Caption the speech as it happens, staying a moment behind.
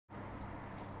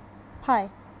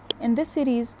Hi, in this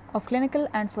series of clinical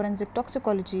and forensic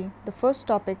toxicology, the first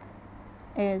topic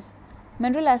is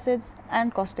mineral acids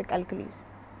and caustic alkalis.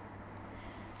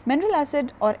 Mineral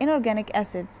acid or inorganic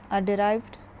acids are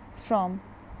derived from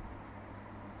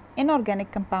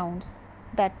inorganic compounds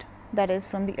that is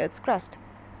from the Earth's crust.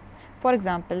 For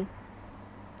example,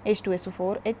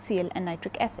 H2SO4, HCl and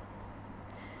nitric acid.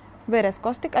 Whereas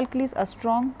caustic alkalis are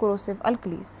strong corrosive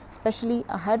alkalis, especially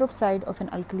a hydroxide of an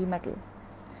alkali metal.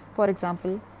 For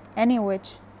example,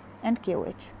 NaOH and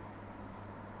KOH.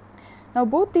 Now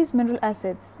both these mineral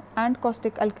acids and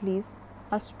caustic alkalis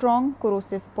are strong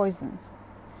corrosive poisons,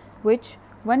 which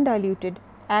when diluted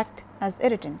act as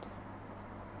irritants.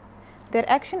 Their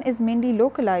action is mainly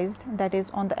localized, that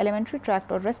is on the alimentary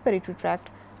tract or respiratory tract,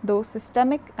 though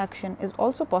systemic action is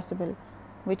also possible,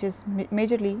 which is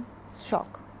majorly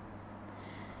shock.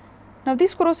 Now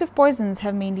these corrosive poisons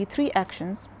have mainly three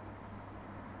actions: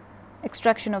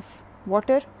 extraction of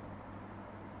water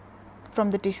from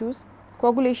the tissues,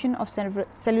 coagulation of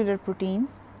cellular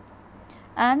proteins,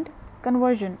 and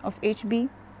conversion of Hb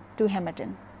to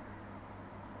hemetin.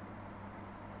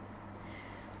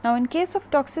 Now in case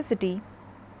of toxicity,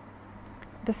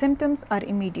 the symptoms are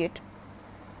immediate.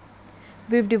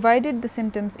 We've divided the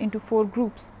symptoms into 4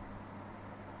 groups.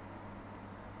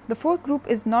 The 4th group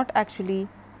is not actually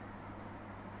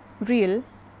real.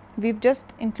 We've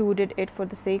just included it for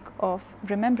the sake of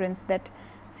remembrance that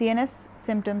CNS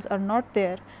symptoms are not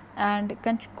there and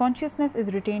consciousness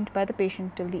is retained by the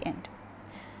patient till the end.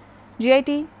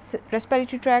 GIT,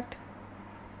 respiratory tract,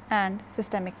 and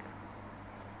systemic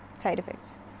side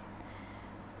effects.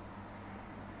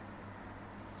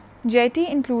 GIT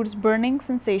includes burning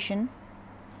sensation,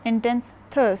 intense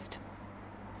thirst,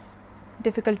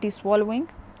 difficulty swallowing,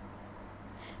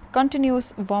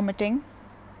 continuous vomiting,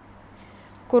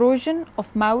 corrosion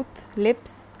of mouth,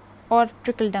 lips, or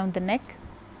trickle down the neck,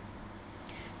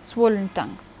 swollen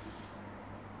tongue.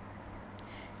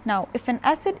 Now, if an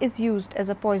acid is used as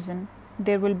a poison,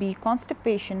 there will be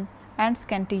constipation and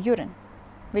scanty urine,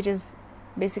 which is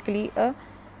basically a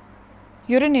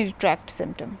urinary tract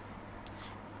symptom.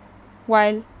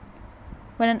 While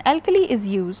when an alkali is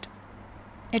used,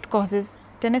 it causes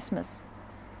tenesmus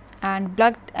and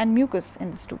blood and mucus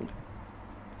in the stool.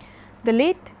 The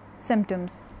late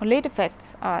symptoms or late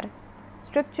effects are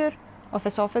stricture of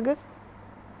esophagus,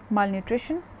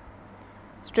 malnutrition,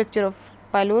 stricture of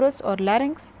pylorus or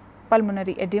larynx,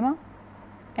 pulmonary edema,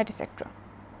 etc.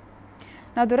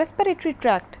 Now the respiratory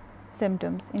tract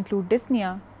symptoms include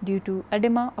dyspnea due to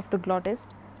edema of the glottis,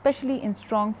 especially in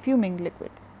strong fuming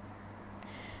liquids.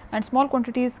 And small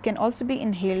quantities can also be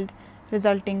inhaled,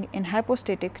 resulting in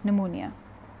hypostatic pneumonia.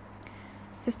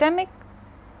 Systemic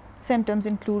symptoms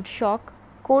include shock,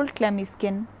 cold clammy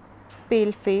skin,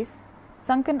 pale face,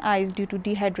 sunken eyes due to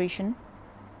dehydration,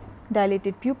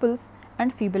 dilated pupils,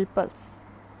 and feeble pulse.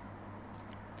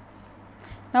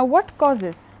 Now what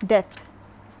causes death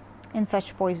in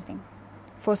such poisoning?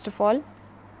 First of all,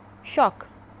 shock.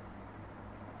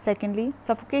 Secondly,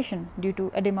 suffocation due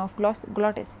to edema of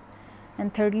glottis.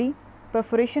 And thirdly,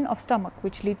 perforation of stomach,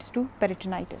 which leads to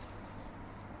peritonitis.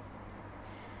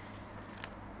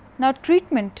 Now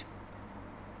treatment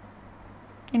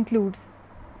includes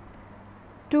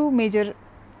 2 major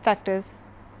factors: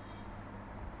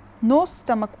 no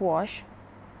stomach wash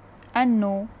and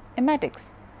no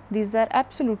emetics. These are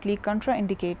absolutely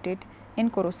contraindicated in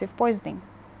corrosive poisoning.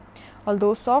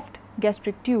 Although soft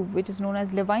gastric tube, which is known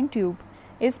as Levine tube,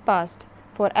 is passed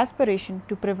for aspiration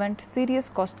to prevent serious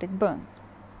caustic burns.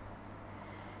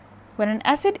 When an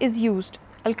acid is used,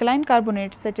 alkaline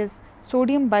carbonates such as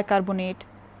sodium bicarbonate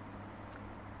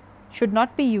should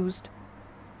not be used.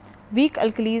 Weak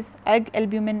alkalis, egg,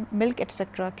 albumin, milk,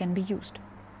 etc. can be used.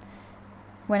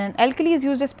 When an alkali is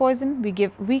used as poison, we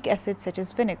give weak acids such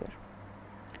as vinegar.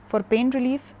 For pain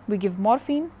relief, we give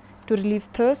morphine to relieve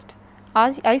thirst,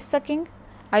 ice sucking,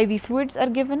 IV fluids are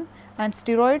given, and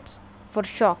steroids for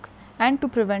shock and to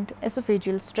prevent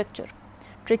esophageal stricture.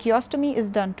 Tracheostomy is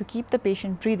done to keep the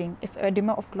patient breathing if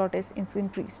edema of glottis is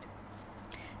increased.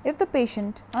 If the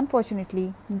patient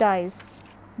unfortunately dies,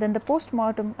 then the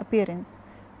post-mortem appearance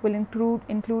will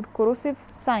include corrosive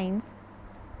signs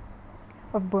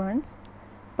of burns,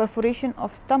 perforation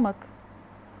of stomach,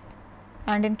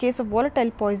 and in case of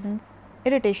volatile poisons,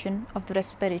 irritation of the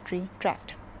respiratory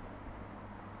tract.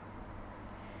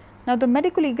 Now the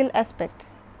medico-legal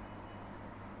aspects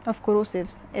of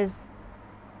corrosives is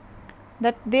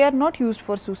that they are not used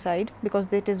for suicide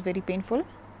because it is very painful,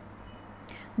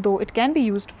 though it can be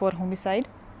used for homicide.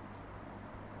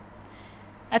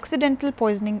 Accidental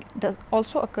poisoning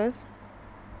also occurs,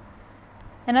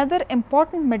 Another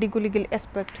important medico-legal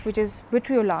aspect, which is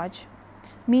vitriolage,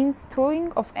 means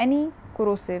throwing of any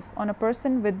corrosive on a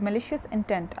person with malicious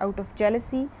intent out of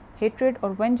jealousy, hatred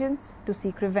or vengeance to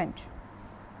seek revenge.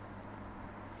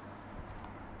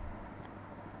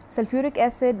 Sulfuric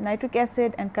acid, nitric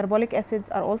acid and carbolic acids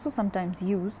are also sometimes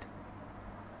used.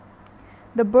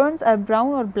 The burns are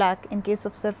brown or black in case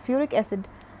of sulfuric acid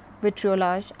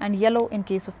vitriolage and yellow in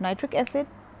case of nitric acid.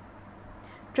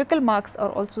 Trickle marks are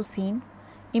also seen.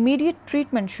 Immediate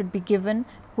treatment should be given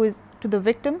to the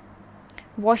victim,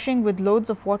 washing with loads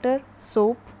of water,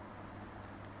 soap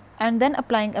and then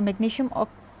applying a magnesium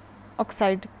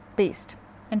oxide paste.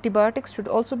 Antibiotics should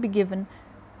also be given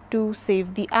to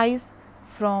save the eyes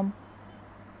from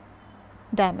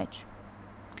damage.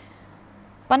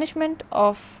 Punishment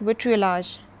of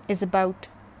vitriolage is about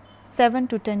 7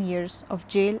 to 10 years of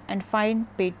jail and fine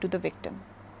paid to the victim.